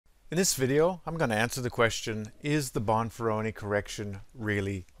In this video, I'm going to answer the question, is the Bonferroni correction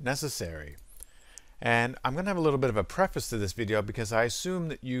really necessary? And I'm going to have a little bit of a preface to this video because I assume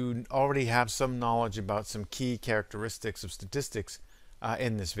that you already have some knowledge about some key characteristics of statistics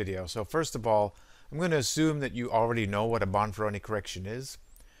in this video. So first of all, I'm going to assume that you already know what a Bonferroni correction is.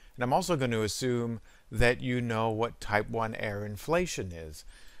 And I'm also going to assume that you know what type 1 error inflation is.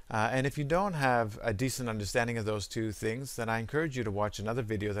 And if you don't have a decent understanding of those two things, then I encourage you to watch another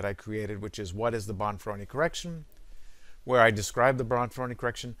video that I created, which is What is the Bonferroni correction?, where I describe the Bonferroni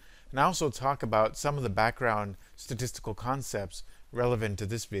correction, and I also talk about some of the background statistical concepts relevant to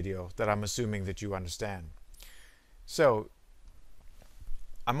this video that I'm assuming that you understand. So,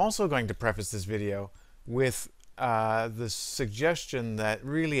 I'm also going to preface this video with the suggestion that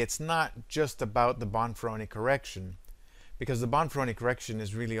really it's not just about the Bonferroni correction, because the Bonferroni correction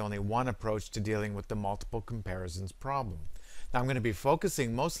is really only one approach to dealing with the multiple comparisons problem. Now I'm going to be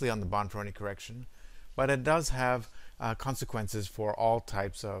focusing mostly on the Bonferroni correction, but it does have consequences for all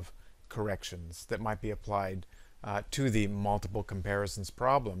types of corrections that might be applied to the multiple comparisons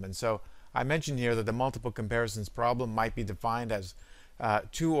problem. And so I mentioned here that the multiple comparisons problem might be defined as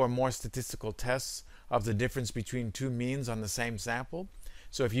two or more statistical tests of the difference between two means on the same sample.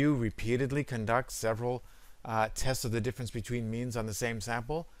 So if you repeatedly conduct several tests of the difference between means on the same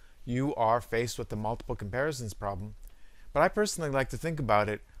sample, you are faced with the multiple comparisons problem. But I personally like to think about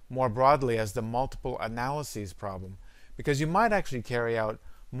it more broadly as the multiple analyses problem, because you might actually carry out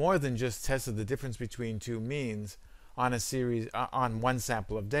more than just tests of the difference between two means on a series on one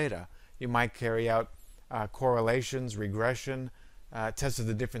sample of data. You might carry out correlations, regression, tests of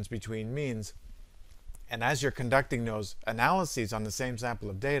the difference between means, and as you're conducting those analyses on the same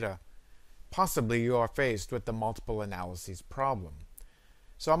sample of data, possibly you are faced with the multiple analyses problem.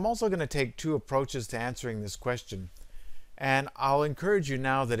 So I'm also going to take two approaches to answering this question. And I'll encourage you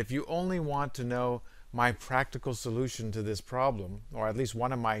now that if you only want to know my practical solution to this problem, or at least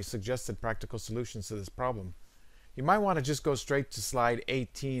one of my suggested practical solutions to this problem, you might want to just go straight to slide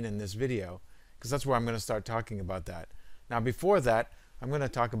 18 in this video, because that's where I'm going to start talking about that. Now before that, I'm going to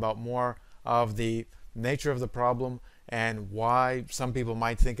talk about more of the nature of the problem and why some people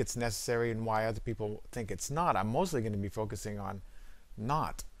might think it's necessary and why other people think it's not. I'm mostly going to be focusing on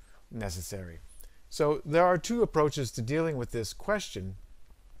not necessary. So there are two approaches to dealing with this question,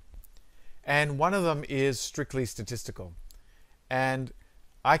 and one of them is strictly statistical. And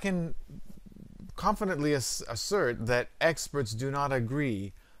I can confidently assert that experts do not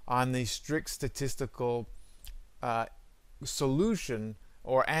agree on the strict statistical solution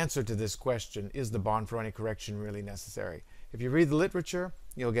or answer to this question, is the Bonferroni correction really necessary? If you read the literature,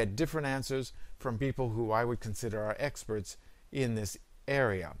 you'll get different answers from people who I would consider are experts in this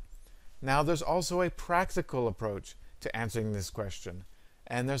area. Now there's also a practical approach to answering this question,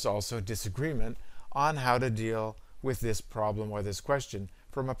 and there's also disagreement on how to deal with this problem or this question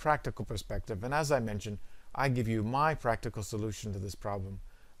from a practical perspective. And as I mentioned, I give you my practical solution to this problem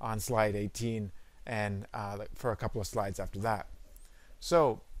on slide 18 and for a couple of slides after that.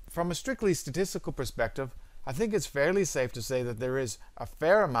 So, from a strictly statistical perspective, I think it's fairly safe to say that there is a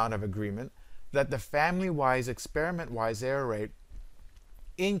fair amount of agreement that the family-wise, experiment-wise error rate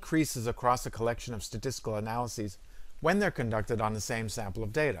increases across a collection of statistical analyses when they're conducted on the same sample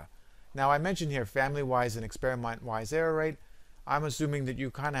of data. Now, I mentioned here family-wise and experiment-wise error rate. I'm assuming that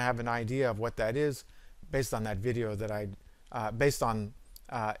you kind of have an idea of what that is based on that video that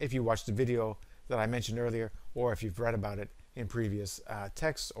if you watched the video that I mentioned earlier, or if you've read about it in previous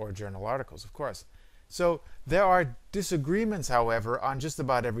texts or journal articles, of course. So there are disagreements, however, on just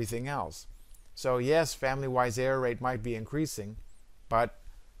about everything else. So yes, family-wise error rate might be increasing, but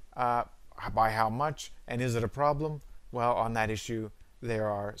by how much, and is it a problem? Well, on that issue, there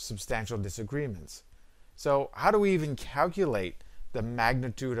are substantial disagreements. So how do we even calculate the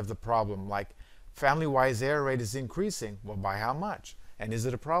magnitude of the problem? Like, family-wise error rate is increasing. Well, by how much? And is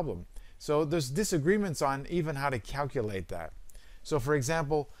it a problem? So there's disagreements on even how to calculate that. So for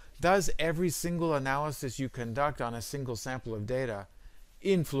example, does every single analysis you conduct on a single sample of data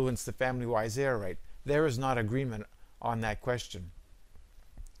influence the family-wise error rate? There is not agreement on that question.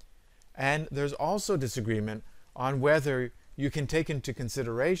 And there's also disagreement on whether you can take into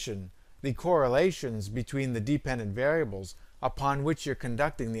consideration the correlations between the dependent variables upon which you're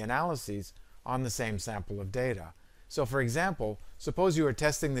conducting the analyses on the same sample of data. So for example, suppose you were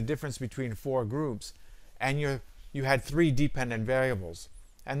testing the difference between four groups and you had three dependent variables.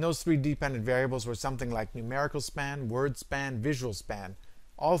 And those three dependent variables were something like numerical span, word span, visual span.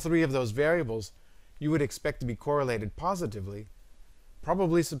 All three of those variables you would expect to be correlated positively,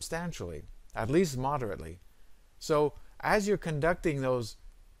 probably substantially, at least moderately. So as you're conducting those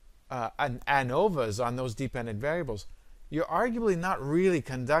ANOVAs on those dependent variables, you're arguably not really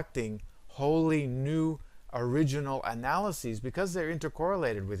conducting wholly new original analyses because they're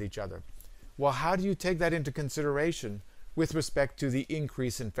intercorrelated with each other. Well, how do you take that into consideration with respect to the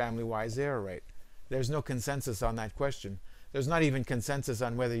increase in family-wise error rate? There's no consensus on that question. There's not even consensus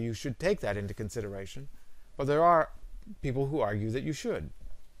on whether you should take that into consideration, but there are people who argue that you should.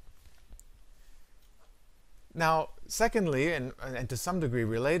 Now, secondly, and to some degree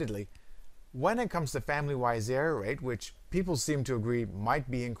relatedly, when it comes to family-wise error rate, which people seem to agree might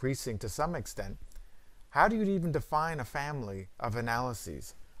be increasing to some extent, how do you even define a family of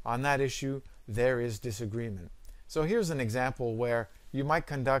analyses? On that issue, there is disagreement. So here's an example where you might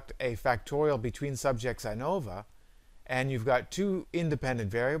conduct a factorial between subjects ANOVA, and you've got two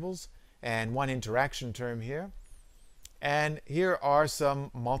independent variables and one interaction term here. And here are some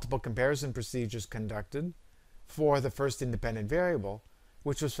multiple comparison procedures conducted for the first independent variable,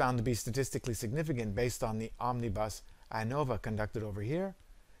 which was found to be statistically significant based on the omnibus ANOVA conducted over here.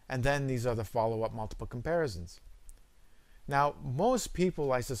 And then these are the follow-up multiple comparisons. Now, most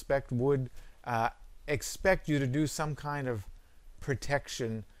people, I suspect, would expect you to do some kind of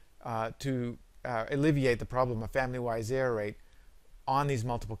protection to alleviate the problem of family-wise error rate on these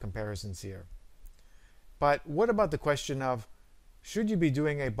multiple comparisons here. But what about the question of, should you be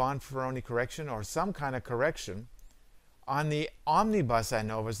doing a Bonferroni correction or some kind of correction on the omnibus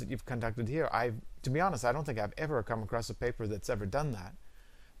ANOVAs that you've conducted here? To be honest, I don't think I've ever come across a paper that's ever done that.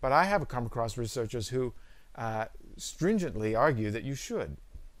 But I have come across researchers who stringently argue that you should.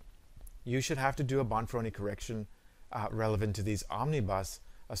 You should have to do a Bonferroni correction relevant to these omnibus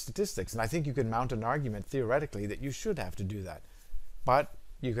statistics. And I think you can mount an argument theoretically that you should have to do that. But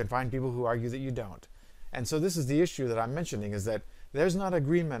you can find people who argue that you don't. And so this is the issue that I'm mentioning, is that there's not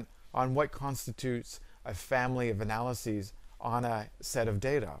agreement on what constitutes a family of analyses on a set of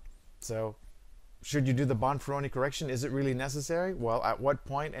data. So should you do the Bonferroni correction? Is it really necessary? Well, at what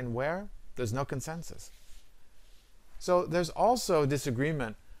point and where? There's no consensus. So there's also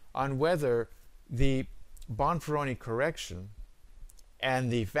disagreement on whether the Bonferroni correction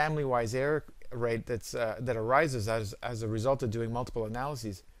and the family-wise error rate that arises as a result of doing multiple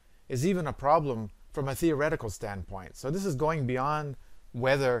analyses is even a problem from a theoretical standpoint. So this is going beyond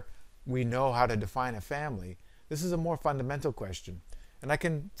whether we know how to define a family. This is a more fundamental question. And I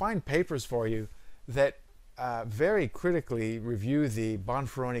can find papers for you that very critically review the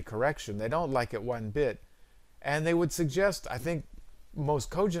Bonferroni correction. They don't like it one bit. And they would suggest, I think most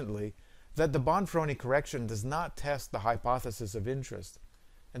cogently, that the Bonferroni correction does not test the hypothesis of interest.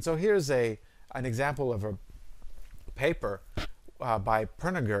 And so here's an example of a paper by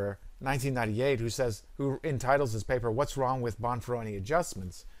Perniger, 1998, who entitles his paper, "What's Wrong with Bonferroni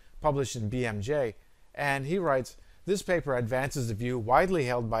Adjustments?" published in BMJ. And he writes, "This paper advances a view widely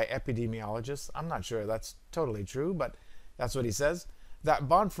held by epidemiologists," I'm not sure that's totally true, but that's what he says, "that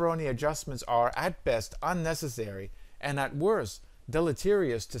Bonferroni adjustments are at best unnecessary and at worst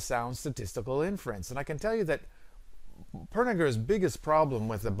deleterious to sound statistical inference." And I can tell you that Perniger's biggest problem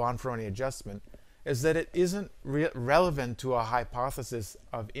with the Bonferroni adjustment is that it isn't relevant to a hypothesis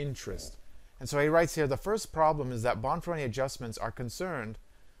of interest. And so he writes here, the first problem is that Bonferroni adjustments are concerned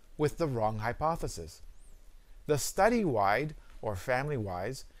with the wrong hypothesis. The study-wide, or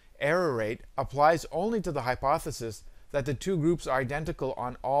family-wise, error rate applies only to the hypothesis that the two groups are identical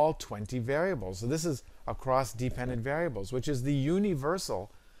on all 20 variables. So this is across dependent variables, which is the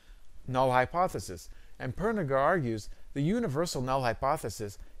universal null hypothesis. And Perniger argues the universal null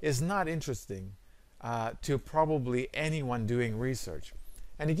hypothesis is not interesting to probably anyone doing research.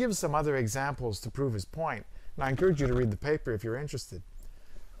 And he gives some other examples to prove his point. And I encourage you to read the paper if you're interested.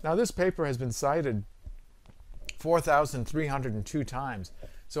 Now, this paper has been cited 4,302 times.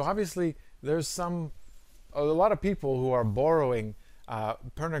 So obviously, there's a lot of people who are borrowing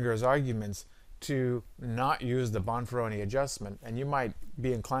Perniger's arguments to not use the Bonferroni adjustment, and you might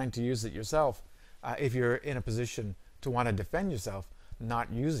be inclined to use it yourself if you're in a position to want to defend yourself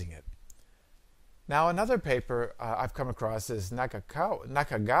not using it. Now, another paper I've come across is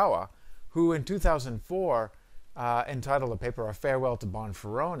Nakagawa, who in 2004 entitled a paper, "A Farewell to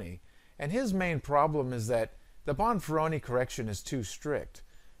Bonferroni." And his main problem is that the Bonferroni correction is too strict.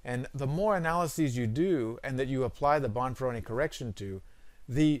 And the more analyses you do and that you apply the Bonferroni correction to,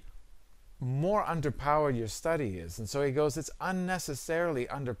 the more underpowered your study is. And so he goes, it's unnecessarily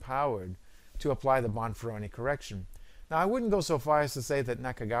underpowered to apply the Bonferroni correction. Now, I wouldn't go so far as to say that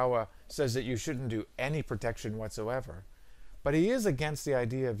Nakagawa says that you shouldn't do any protection whatsoever, but he is against the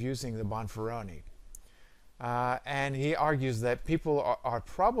idea of using the Bonferroni. And he argues that people are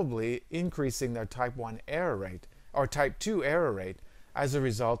probably increasing their type 1 error rate, or type 2 error rate, as a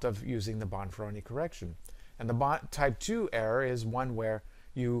result of using the Bonferroni correction. And the type 2 error is one where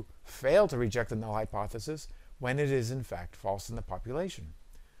you fail to reject the null hypothesis when it is in fact false in the population.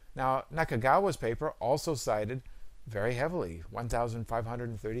 Now, Nakagawa's paper also cited very heavily,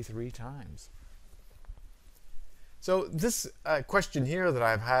 1,533 times. So this question here that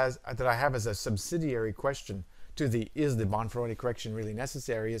I have as a subsidiary question to the is the Bonferroni correction really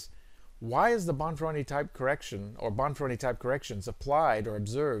necessary is, why is the Bonferroni type correction or Bonferroni type corrections applied or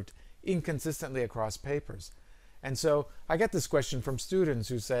observed inconsistently across papers? And so I get this question from students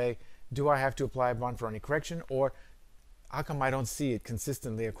who say, do I have to apply a Bonferroni correction, or how come I don't see it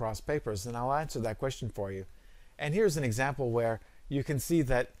consistently across papers? And I'll answer that question for you. And here's an example where you can see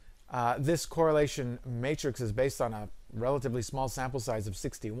that this correlation matrix is based on a relatively small sample size of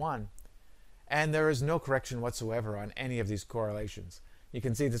 61, and there is no correction whatsoever on any of these correlations. You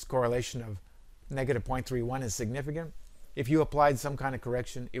can see this correlation of negative 0.31 is significant. If you applied some kind of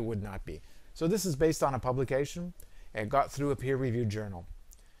correction, it would not be. So this is based on a publication and got through a peer-reviewed journal.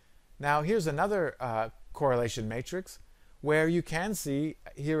 Now here's another correlation matrix where you can see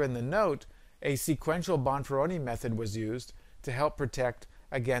here in the note a sequential Bonferroni method was used to help protect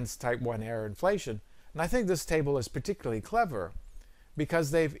against type 1 error inflation. And I think this table is particularly clever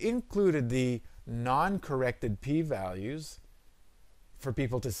because they've included the non-corrected p-values for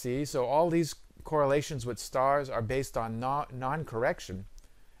people to see. So all these correlations with stars are based on non-correction.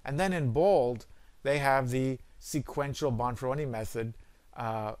 And then in bold, they have the sequential Bonferroni method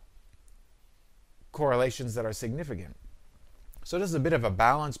correlations that are significant. So there's a bit of a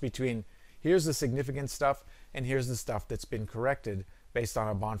balance between here's the significant stuff and here's the stuff that's been corrected based on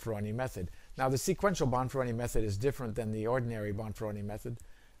a Bonferroni method. Now the sequential Bonferroni method is different than the ordinary Bonferroni method.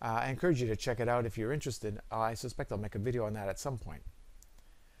 I encourage you to check it out if you're interested. I suspect I'll make a video on that at some point.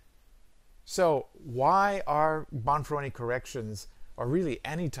 So why are Bonferroni corrections, or really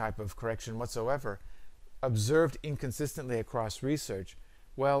any type of correction whatsoever, observed inconsistently across research?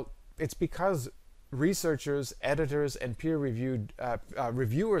 Well, it's because researchers, editors, and peer-reviewed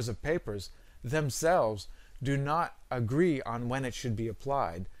reviewers of papers themselves do not agree on when it should be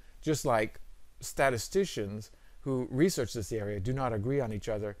applied, just like statisticians who research this area do not agree on each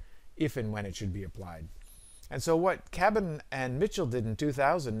other if and when it should be applied. And so what Cabin and Mitchell did in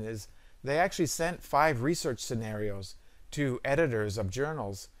 2000 is they actually sent 5 research scenarios to editors of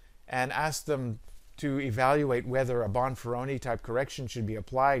journals and asked them to evaluate whether a Bonferroni type correction should be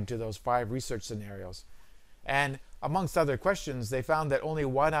applied to those 5 research scenarios. And amongst other questions, they found that only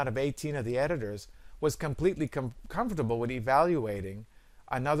 1 out of 18 of the editors was completely comfortable with evaluating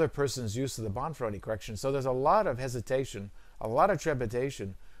another person's use of the Bonferroni correction. So there's a lot of hesitation, a lot of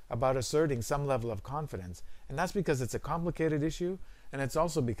trepidation about asserting some level of confidence. And that's because it's a complicated issue, and it's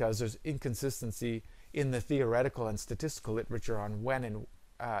also because there's inconsistency in the theoretical and statistical literature on when and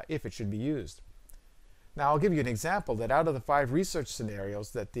if it should be used. Now I'll give you an example that out of the 5 research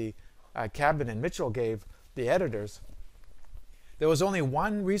scenarios that the Cabin and Mitchell gave the editors, there was only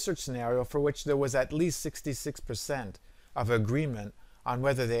 1 research scenario for which there was at least 66% of agreement on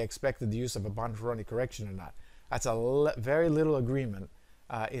whether they expected the use of a Bonferroni correction or not. That's very little agreement,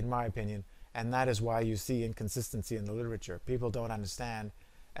 in my opinion, and that is why you see inconsistency in the literature. People don't understand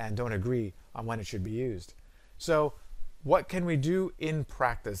and don't agree on when it should be used. So what can we do in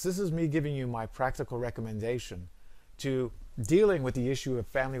practice? This is me giving you my practical recommendation to dealing with the issue of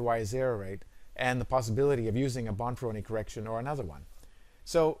family-wise error rate and the possibility of using a Bonferroni correction or another one.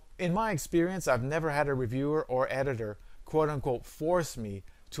 So in my experience, I've never had a reviewer or editor quote-unquote force me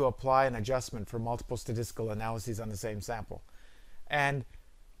to apply an adjustment for multiple statistical analyses on the same sample. And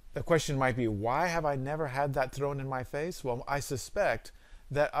the question might be, why have I never had that thrown in my face? Well, I suspect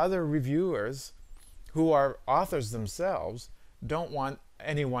that other reviewers who are authors themselves don't want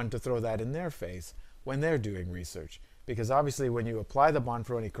anyone to throw that in their face when they're doing research. Because obviously when you apply the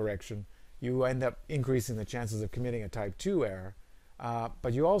Bonferroni correction, you end up increasing the chances of committing a type 2 error,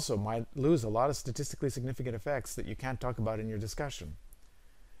 but you also might lose a lot of statistically significant effects that you can't talk about in your discussion.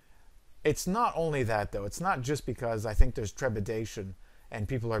 It's not only that, though. It's not just because I think there's trepidation and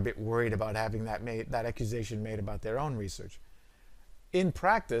people are a bit worried about having that accusation made about their own research. In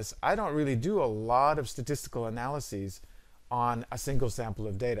practice, I don't really do a lot of statistical analyses on a single sample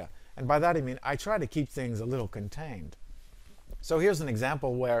of data. And by that I mean I try to keep things a little contained. So here's an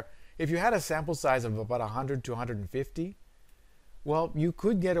example where if you had a sample size of about 100 to 150, well, you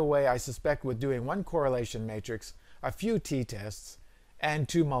could get away, I suspect, with doing 1 correlation matrix, a few t-tests, and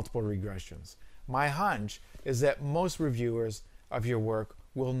 2 multiple regressions. My hunch is that most reviewers of your work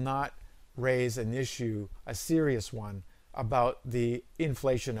will not raise an issue, a serious one, about the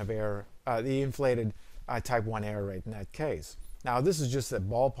inflation of error, the inflated type 1 error rate in that case. Now, this is just a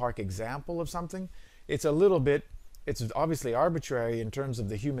ballpark example of something. It's obviously arbitrary in terms of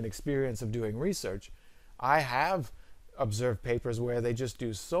the human experience of doing research. I have observed papers where they just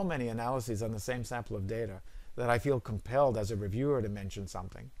do so many analyses on the same sample of data that I feel compelled as a reviewer to mention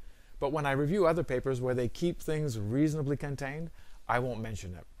something. But when I review other papers where they keep things reasonably contained, I won't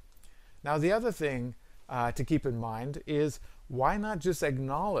mention it. Now, the other thing to keep in mind is, why not just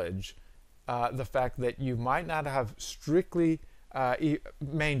acknowledge the fact that you might not have strictly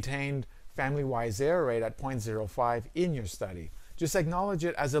maintained family-wise error rate at 0.05 in your study. Just acknowledge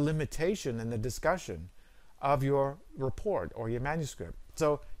it as a limitation in the discussion of your report or your manuscript.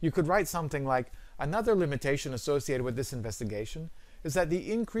 So you could write something like, another limitation associated with this investigation is that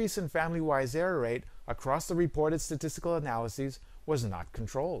the increase in family-wise error rate across the reported statistical analyses was not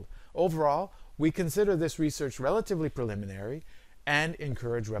controlled. Overall, we consider this research relatively preliminary and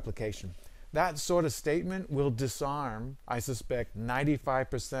encourage replication. That sort of statement will disarm, I suspect,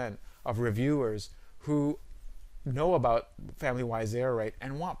 95% of reviewers who know about family-wise error rate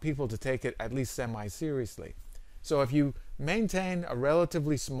and want people to take it at least semi-seriously. So if you maintain a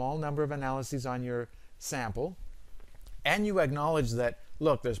relatively small number of analyses on your sample, and you acknowledge that,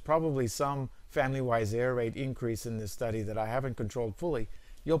 look, there's probably some family-wise error rate increase in this study that I haven't controlled fully,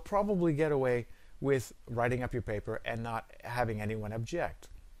 you'll probably get away with writing up your paper and not having anyone object.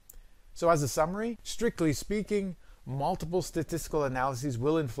 So as a summary, strictly speaking, multiple statistical analyses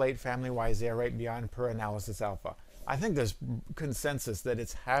will inflate family-wise error rate beyond per analysis alpha. I think there's consensus that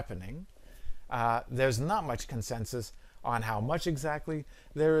it's happening. There's not much consensus on how much exactly.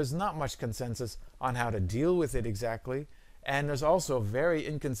 There is not much consensus on how to deal with it exactly. And there's also very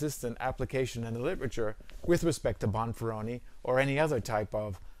inconsistent application in the literature with respect to Bonferroni or any other type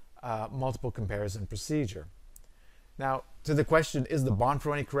of multiple comparison procedure. Now, to the question, is the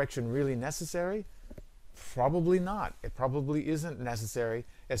Bonferroni correction really necessary? Probably not. It probably isn't necessary,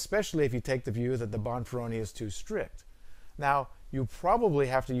 especially if you take the view that the Bonferroni is too strict. Now, you probably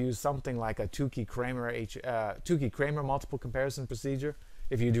have to use something like a Tukey-Kramer multiple comparison procedure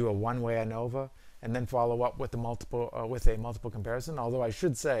if you do a one-way ANOVA and then follow up with a multiple comparison. Although I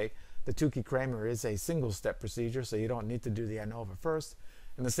should say the Tukey-Kramer is a single-step procedure, so you don't need to do the ANOVA first.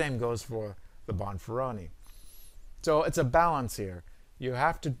 And the same goes for the Bonferroni. So it's a balance here. You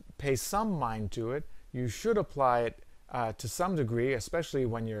have to pay some mind to it. You should apply it to some degree, especially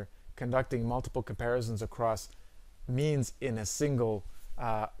when you're conducting multiple comparisons across means in a single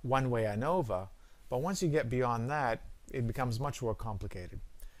one-way ANOVA. But once you get beyond that, it becomes much more complicated.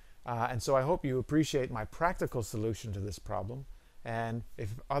 And so I hope you appreciate my practical solution to this problem. And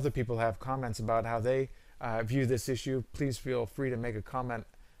if other people have comments about how they view this issue, please feel free to make a comment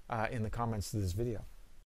in the comments to this video.